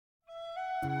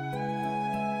Every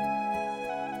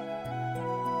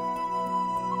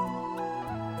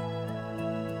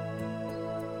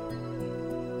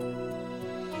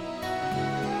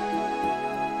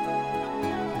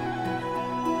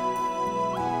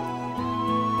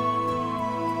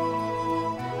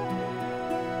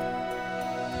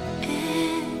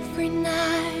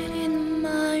night in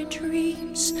my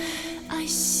dreams, I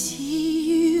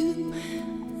see you,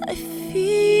 I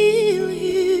feel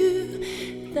you.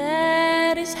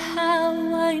 That is how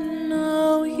I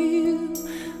know you.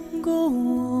 Go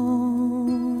on.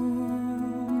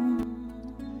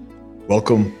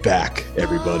 Welcome back,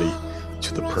 everybody,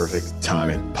 to the Perfect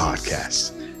Timing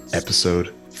Podcast,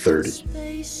 episode 30.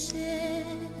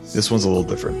 This one's a little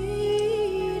different.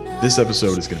 This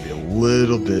episode is going to be a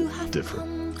little bit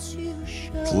different.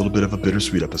 It's a little bit of a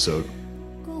bittersweet episode.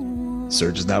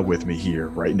 Serge is not with me here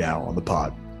right now on the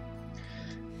pod.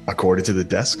 According to the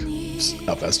desk of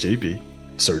SJB,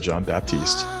 Sir John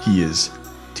Baptiste, he is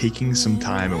taking some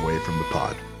time away from the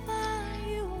pod.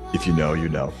 If you know, you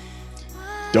know.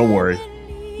 Don't worry,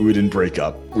 we didn't break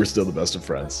up. We're still the best of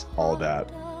friends, all of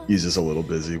that. He's just a little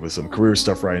busy with some career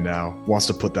stuff right now, wants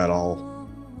to put that all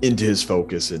into his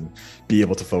focus and be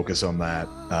able to focus on that.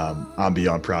 I'm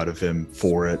beyond proud of him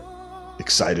for it,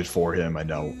 excited for him. I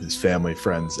know his family,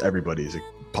 friends, everybody is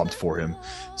pumped for him.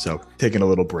 So taking a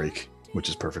little break, which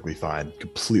is perfectly fine,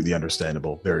 completely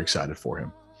understandable, very excited for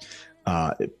him.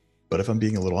 But if I'm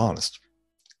being a little honest,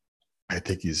 I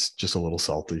think he's just a little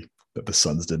salty that the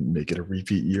Suns didn't make it a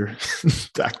repeat year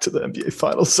back to the NBA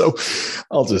Finals. So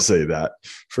I'll just say that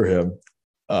for him.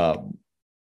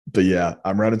 But yeah,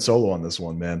 I'm running solo on this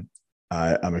one, man.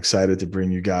 I'm excited to bring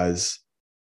you guys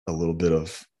a little bit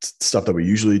of stuff that we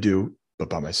usually do, but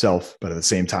by myself. But at the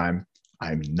same time,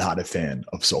 I'm not a fan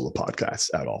of solo podcasts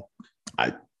at all.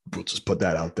 I will just put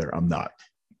that out there. I'm not.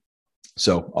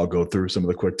 So I'll go through some of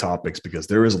the quick topics because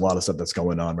there is a lot of stuff that's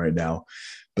going on right now,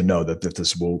 but know that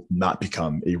this will not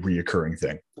become a reoccurring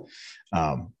thing.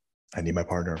 I need my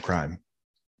partner in crime.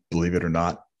 Believe it or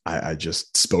not, I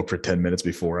just spoke for 10 minutes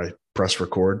before I pressed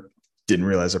record. Didn't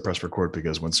realize I pressed record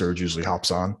because when Serge usually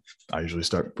hops on, I usually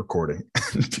start recording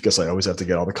because I always have to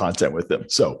get all the content with him.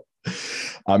 So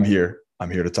I'm here.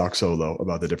 I'm here to talk solo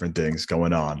about the different things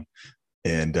going on.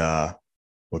 And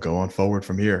we'll go on forward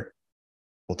from here.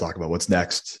 We'll talk about what's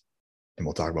next, and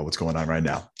we'll talk about what's going on right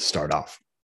now to start off.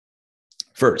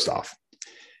 First off,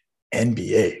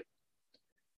 NBA.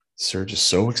 Serge is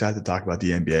so excited to talk about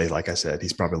the NBA. Like I said,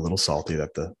 he's probably a little salty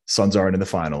that the Suns aren't in the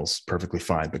finals. Perfectly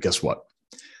fine. But guess what?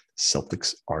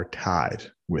 Celtics are tied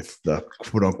with the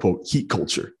quote unquote heat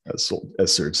culture, as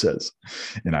Serge says.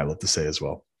 And I love to say as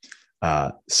well.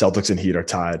 Celtics and Heat are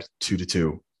tied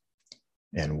 2-2.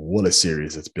 And what a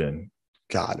series it's been.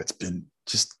 God, it's been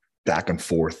just back and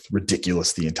forth,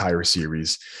 ridiculous the entire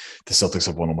series. The Celtics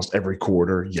have won almost every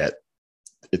quarter, yet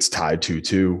it's tied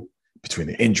 2-2 between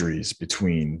the injuries,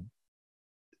 between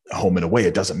home and away.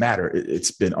 It doesn't matter.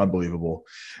 It's been unbelievable.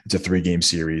 It's a 3-game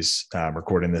series. I'm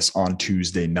recording this on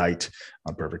Tuesday night,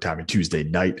 on perfect timing, Tuesday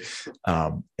night.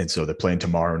 And so they're playing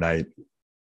tomorrow night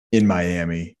in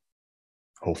Miami.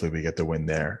 Hopefully we get the win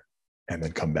there and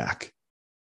then come back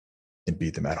and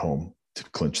beat them at home to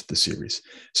clinch the series.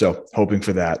 So hoping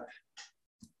for that.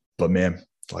 But man,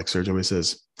 like Serge always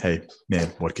says, hey, man,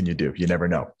 what can you do? You never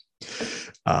know.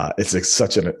 It's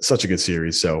such a good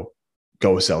series. So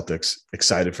go Celtics.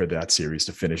 Excited for that series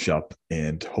to finish up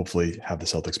and hopefully have the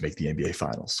Celtics make the NBA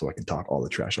Finals so I can talk all the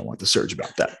trash I want to Serge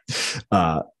about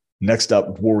that. Next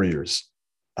up, Warriors.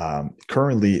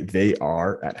 Currently, they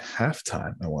are at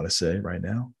halftime, I want to say right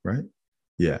now, right?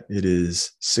 Yeah, it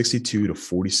is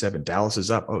 62-47. Dallas is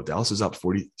up. Oh, Dallas is up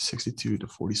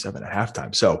 62-47 at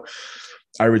halftime. So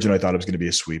I originally thought it was going to be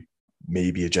a sweep,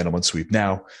 maybe a gentleman's sweep.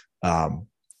 Now,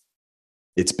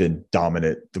 it's been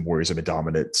dominant. The Warriors have been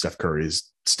dominant. Steph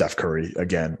Curry.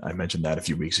 Again, I mentioned that a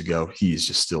few weeks ago. He's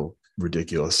just still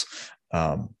ridiculous.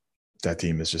 That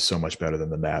team is just so much better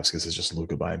than the Mavs because it's just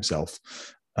Luka by himself.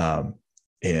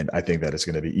 And I think that it's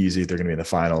going to be easy. They're going to be in the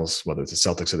finals, whether it's the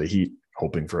Celtics or the Heat,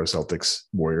 hoping for a Celtics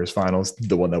Warriors finals.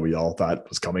 The one that we all thought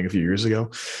was coming a few years ago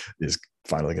is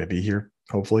finally going to be here,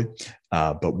 hopefully.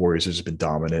 But Warriors have just been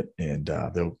dominant, and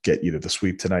they'll get either the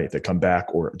sweep tonight if they come back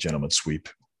or a gentleman's sweep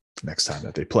next time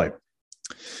that they play.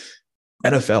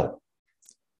 NFL.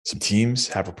 Some teams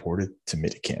have reported to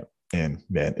minicamp, and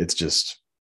man, it's just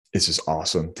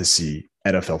awesome to see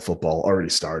NFL football already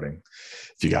starting.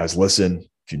 If you guys listen,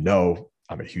 if you know,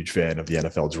 I'm a huge fan of the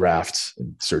NFL draft,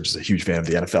 and Serge is a huge fan of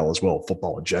the NFL as well,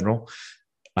 football in general.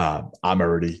 I'm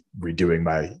already redoing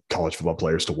my college football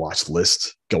players to watch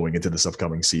list going into this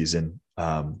upcoming season.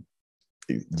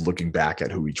 looking back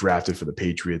at who he drafted for the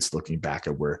Patriots, looking back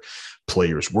at where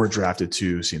players were drafted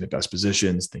to, seeing the best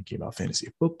positions, thinking about fantasy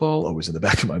football, always in the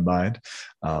back of my mind.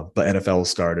 But NFL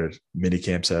started.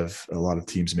 A lot of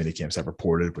teams' mini camps have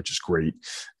reported, which is great.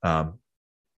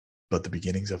 But the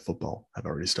beginnings of football have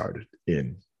already started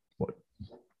in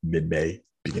mid-May,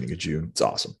 beginning of June. It's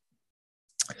awesome.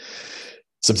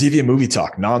 Some TV and movie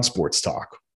talk, non-sports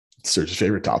talk. Serge's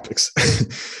favorite topics.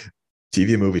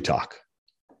 TV and movie talk.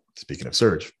 Speaking of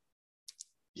Serge,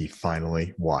 he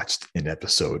finally watched an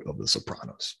episode of The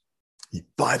Sopranos. He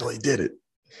finally did it.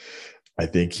 I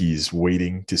think he's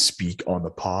waiting to speak on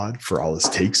the pod for all his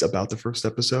takes about the first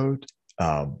episode.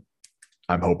 I'm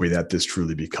hoping that this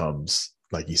truly becomes,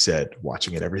 like he said,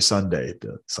 watching it every Sunday,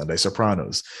 the Sunday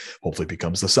Sopranos, hopefully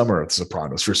becomes the summer of the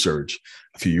Sopranos for Serge.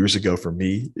 A few years ago for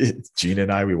me, Gina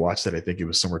and I, we watched it. I think it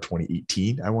was summer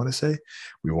 2018, I want to say.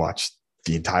 We watched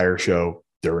the entire show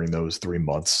during those 3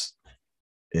 months,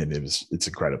 and it's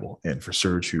incredible. And for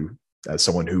Serge, who, as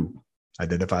someone who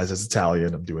identifies as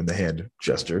Italian, I'm doing the hand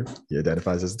gesture, he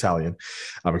identifies as Italian,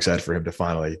 I'm excited for him to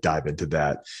finally dive into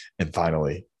that, and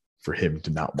finally for him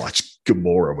to not watch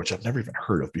Gomorrah, which I've never even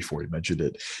heard of before he mentioned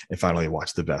it, and finally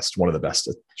watch one of the best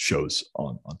shows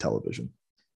on television.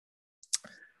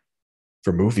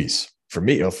 For movies, for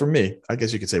me, I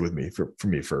guess you could say with me, for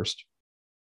me first,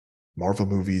 Marvel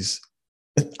movies,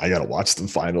 I got to watch them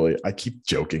finally. I keep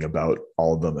joking about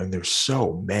all of them, and there's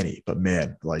so many, but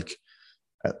man, like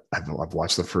I've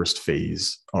watched the first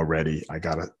phase already. I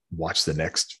got to watch the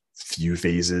next few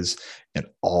phases and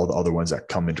all the other ones that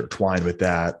come intertwined with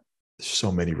that. There's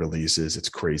so many releases. It's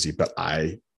crazy, but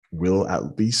I will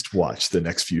at least watch the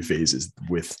next few phases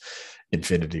with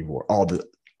Infinity War, all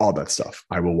that stuff.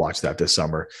 I will watch that this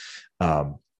summer.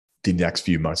 The next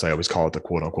few months, I always call it the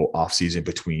quote unquote off season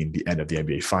between the end of the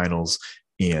NBA finals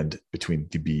and between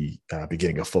the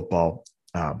beginning of football,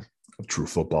 true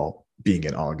football being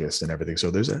in August and everything. So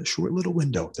there's a short little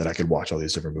window that I could watch all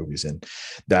these different movies in.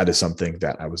 That is something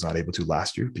that I was not able to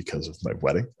last year because of my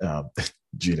wedding.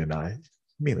 Gina and I,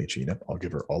 mainly Gina, I'll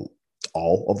give her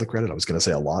all of the credit. I was going to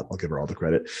say a lot. I'll give her all the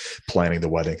credit. Planning the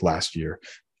wedding last year.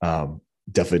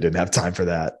 Definitely didn't have time for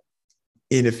that.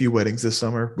 In a few weddings this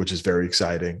summer, which is very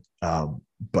exciting.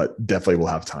 But definitely will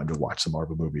have time to watch some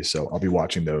Marvel movies. So I'll be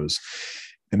watching those.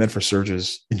 And then for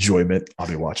Serge's enjoyment, I'll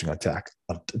be watching Attack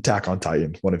on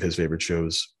Titan, one of his favorite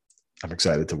shows. I'm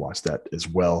excited to watch that as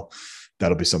well.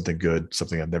 That'll be something good,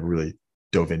 something I've never really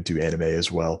dove into anime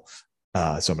as well.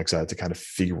 So I'm excited to kind of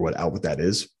figure out what that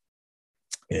is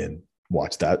and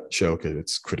watch that show because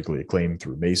it's critically acclaimed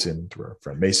through our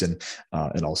friend Mason,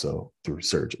 and also through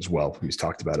Serge as well, who's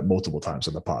talked about it multiple times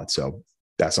on the pod. So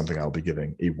that's something I'll be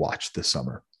giving a watch this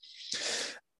summer.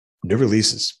 New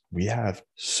releases. We have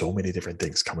so many different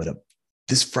things coming up.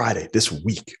 This Friday, this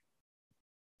week,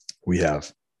 we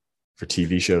have for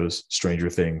TV shows, Stranger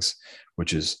Things,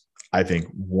 which is, I think,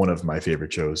 one of my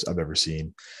favorite shows I've ever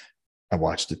seen. I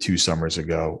watched it 2 summers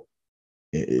ago.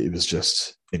 It was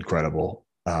just incredible.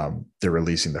 They're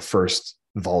releasing the first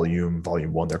volume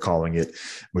 1, they're calling it,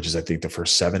 which is, I think, the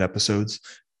first 7 episodes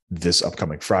this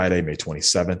upcoming Friday, May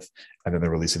 27th. And then they're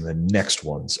releasing the next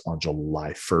ones on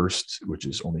July 1st, which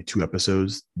is only 2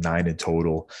 episodes, 9 in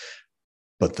total.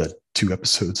 But the 2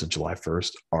 episodes on July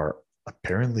 1st are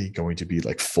apparently going to be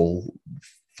like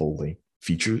fully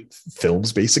feature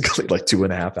films, basically like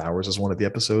 2.5 hours is one of the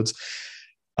episodes.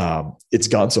 It's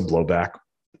gotten some blowback,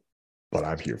 but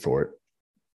I'm here for it.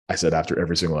 I said after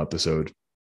every single episode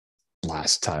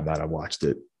last time that I watched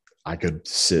it, I could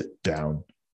sit down,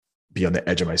 be on the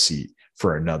edge of my seat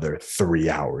for another 3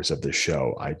 hours of the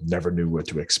show. I never knew what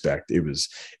to expect. It was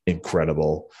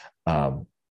incredible.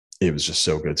 It was just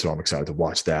so good. So I'm excited to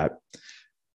watch that.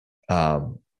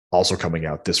 Also coming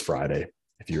out this Friday,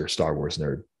 if you're a Star Wars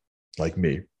nerd like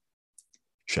me,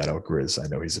 shout out Grizz. I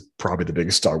know he's probably the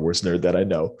biggest Star Wars nerd that I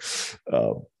know.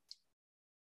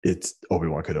 It's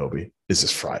Obi-Wan Kenobi is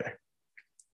this Friday.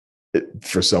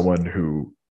 For someone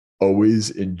who always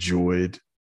enjoyed,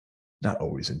 not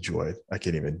always enjoyed, I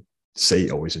can't even say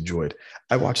always enjoyed.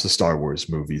 I watched the Star Wars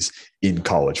movies in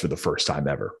college for the first time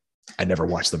ever. I never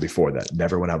watched them before that.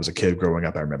 Never when I was a kid growing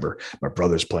up. I remember my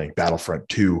brothers playing Battlefront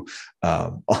 2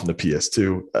 on the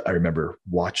PS2. I remember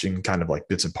watching kind of like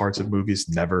bits and parts of movies,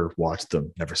 never watched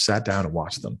them, never sat down and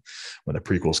watched them when the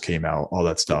prequels came out, all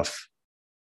that stuff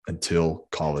until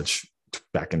college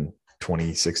back in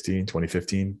 2016,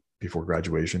 2015, before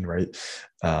graduation, right?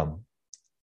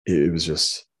 It was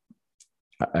just,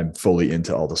 I'm fully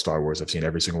into all the Star Wars. I've seen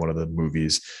every single one of the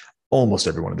movies, almost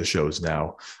every one of the shows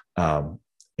now.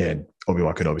 And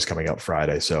Obi-Wan Kenobi is coming out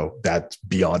Friday. So that's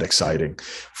beyond exciting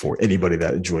for anybody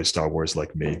that enjoys Star Wars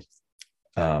like me.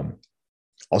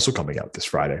 Also coming out this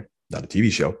Friday, not a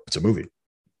TV show, it's a movie.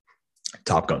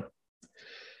 Top Gun.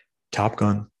 Top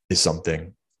Gun is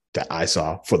something that I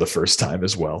saw for the first time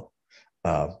as well.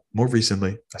 More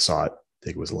recently, I saw it, I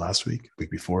think it was last week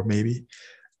before maybe.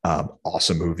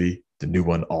 Awesome movie. The new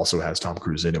one also has Tom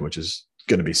Cruise in it, which is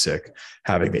going to be sick.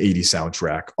 Having the 80s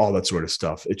soundtrack, all that sort of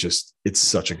stuff. It's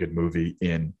such a good movie.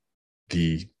 And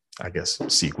the, I guess,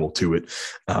 sequel to it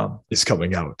is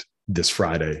coming out this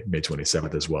Friday, May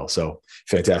 27th as well. So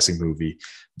fantastic movie.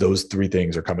 Those three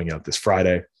things are coming out this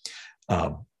Friday.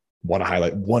 Want to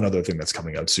highlight one other thing that's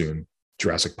coming out soon.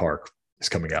 Jurassic Park is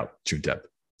coming out June 10th.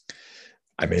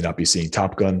 I may not be seeing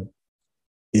Top Gun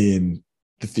in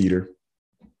the theater,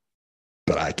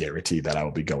 but I guarantee that I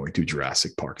will be going to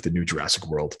Jurassic Park, the new Jurassic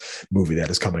World movie that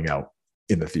is coming out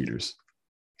in the theaters.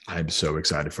 I'm so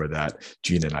excited for that.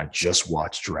 Gina and I just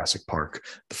watched Jurassic Park,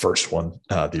 the first one,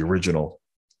 the original,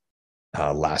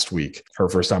 last week. Her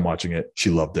first time watching it.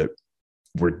 She loved it.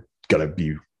 We're going to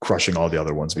be crushing all the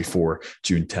other ones before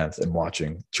June 10th and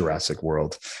watching Jurassic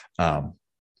World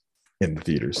in the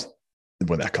theaters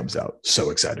when that comes out.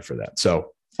 So excited for that.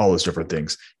 So all those different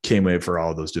things. Can't wait for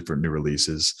all those different new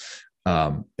releases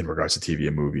in regards to TV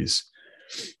and movies.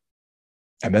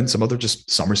 And then some other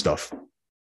just summer stuff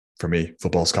for me.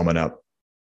 Football's coming up.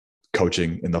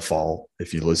 Coaching in the fall.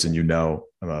 If you listen, you know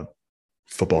I'm a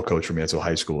football coach from Mansfield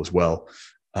High School as well.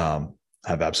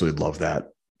 I've absolutely loved that.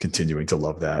 Continuing to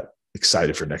love that.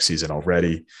 Excited for next season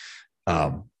already.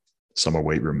 Summer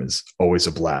weight room is always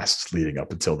a blast leading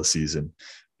up until the season.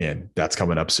 And that's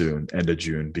coming up soon, end of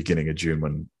June, beginning of June,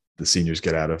 when the seniors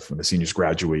when the seniors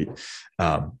graduate.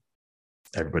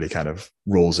 Everybody kind of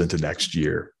rolls into next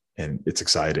year, and it's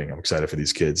exciting. I'm excited for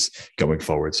these kids going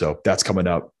forward. So that's coming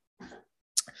up.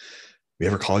 We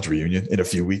have our college reunion in a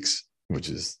few weeks, which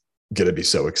is going to be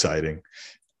so exciting.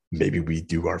 Maybe we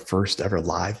do our first ever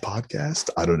live podcast.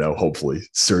 I don't know. Hopefully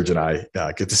Serge and I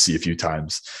get to see each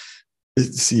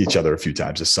other a few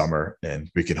times this summer, and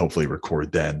we can hopefully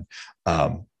record then.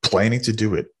 Planning to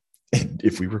do it. And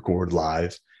if we record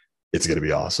live, it's going to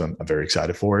be awesome. I'm very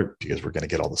excited for it because we're going to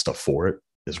get all the stuff for it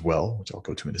as well, which I'll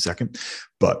go to in a second.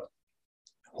 But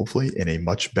hopefully in a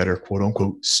much better, quote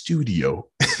unquote, studio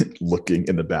looking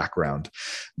in the background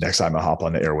next time I hop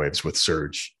on the airwaves with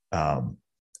Serge. And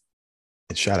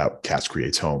shout out Cass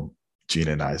Creates Home,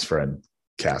 Gina and I's friend,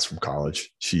 Cass from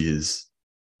college. She has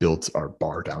built our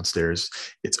bar downstairs.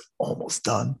 It's almost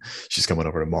done. She's coming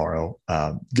over tomorrow.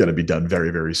 Going to be done very,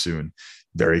 very soon.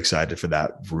 Very excited for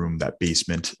that room, that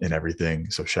basement and everything.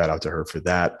 So shout out to her for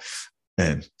that.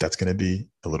 And that's going to be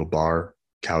a little bar,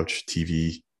 couch,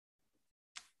 TV,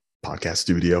 podcast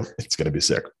studio. It's going to be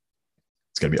sick.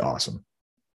 It's going to be awesome.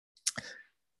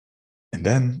 And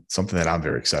then something that I'm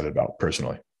very excited about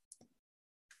personally.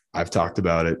 I've talked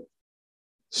about it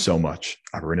so much.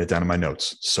 I've written it down in my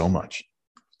notes so much.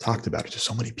 Talked about it to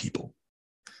so many people.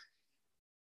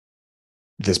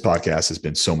 This podcast has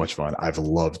been so much fun. I've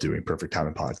loved doing Perfect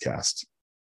Timing Podcast.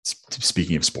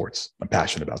 Speaking of sports, I'm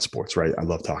passionate about sports, right? I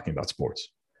love talking about sports.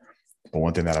 But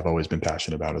one thing that I've always been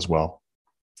passionate about as well,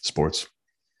 sports,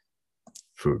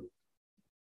 food.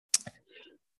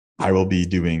 I will be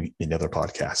doing another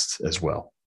podcast as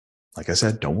well. Like I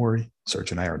said, don't worry.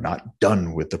 Serge and I are not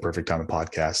done with the Perfect Timing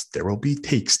Podcast. There will be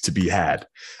takes to be had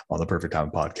on the Perfect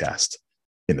Timing Podcast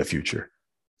in the future.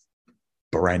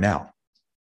 But right now,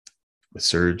 with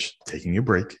Serge taking a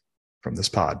break from this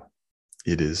pod,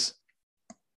 it is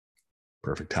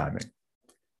perfect timing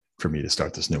for me to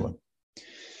start this new one.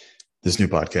 This new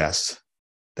podcast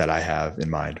that I have in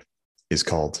mind is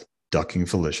called Ducking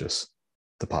Felicious,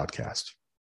 the podcast.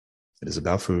 It is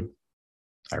about food.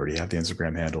 I already have the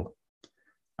Instagram handle.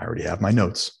 I already have my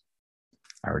notes.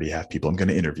 I already have people I'm going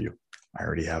to interview. I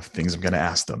already have things I'm going to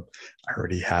ask them. I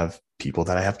already have people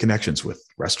that I have connections with,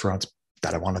 restaurants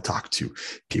that I want to talk to,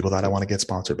 people that I want to get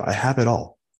sponsored by. I have it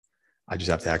all. I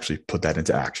just have to actually put that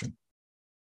into action.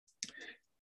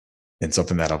 And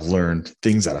something that I've learned,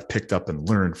 things that I've picked up and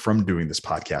learned from doing this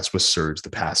podcast with Serge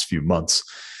the past few months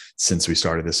since we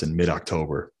started this in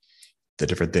mid-October, the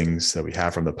different things that we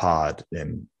have from the pod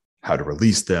and how to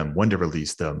release them, when to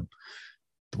release them,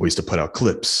 the ways to put out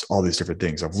clips, all these different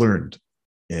things I've learned,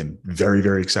 and very,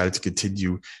 very excited to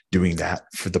continue doing that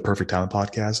for the Perfect Timing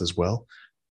Podcast as well,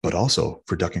 but also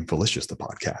for Ducking Felicious, the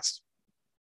podcast.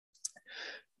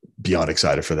 Beyond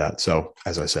excited for that. So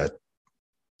as I said,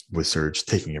 with Serge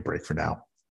taking a break for now,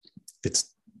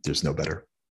 there's no better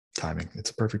timing.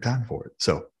 It's a perfect time for it.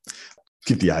 So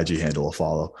give the IG handle a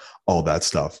follow, all that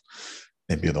stuff,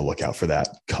 and be on the lookout for that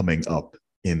coming up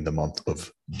in the month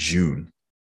of June.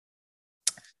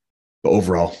 But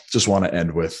overall, just want to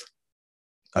end with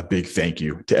a big thank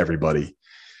you to everybody.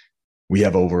 We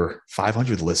have over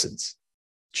 500 listens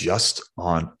just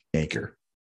on Anchor,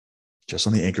 just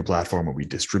on the Anchor platform where we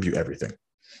distribute everything.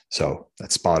 So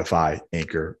that's Spotify,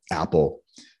 Anchor, Apple,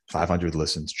 500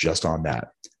 listens just on that.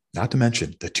 Not to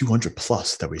mention the 200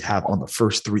 plus that we have on the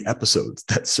first 3 episodes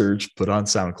that Serge put on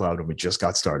SoundCloud when we just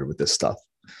got started with this stuff.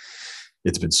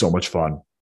 It's been so much fun.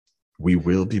 We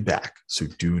will be back, so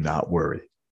do not worry.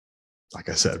 Like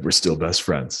I said, we're still best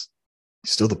friends.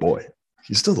 He's still the boy.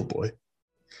 He's still the boy.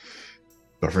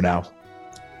 But for now,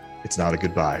 it's not a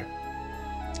goodbye.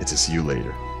 It's a see you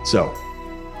later. So,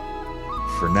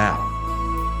 for now,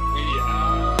 we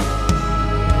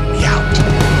out.